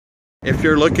If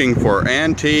you're looking for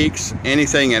antiques,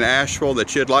 anything in Asheville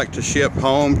that you'd like to ship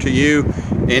home to you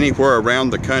anywhere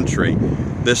around the country,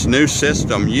 this new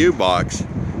system U-Box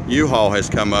U Haul has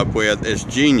come up with is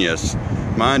genius.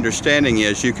 My understanding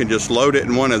is you can just load it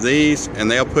in one of these and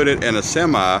they'll put it in a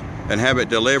semi and have it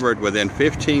delivered within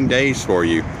 15 days for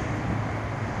you.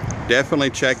 Definitely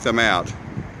check them out.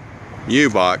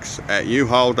 U-Box at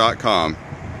uhaul.com.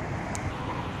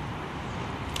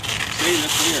 See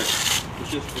this here?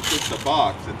 It's just a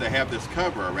box that they have this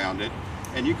cover around it,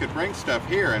 and you could bring stuff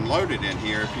here and load it in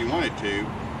here if you wanted to,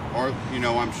 or you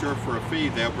know, I'm sure for a fee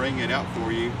they'll bring it out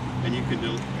for you and you can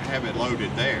have it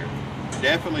loaded there.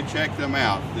 Definitely check them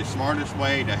out. The smartest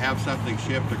way to have something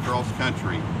shipped across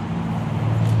country.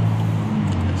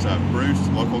 It's Bruce,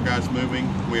 Local Guys Moving.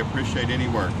 We appreciate any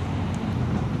work.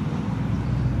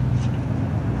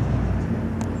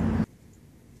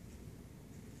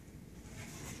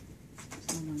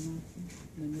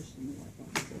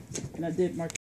 And I did mark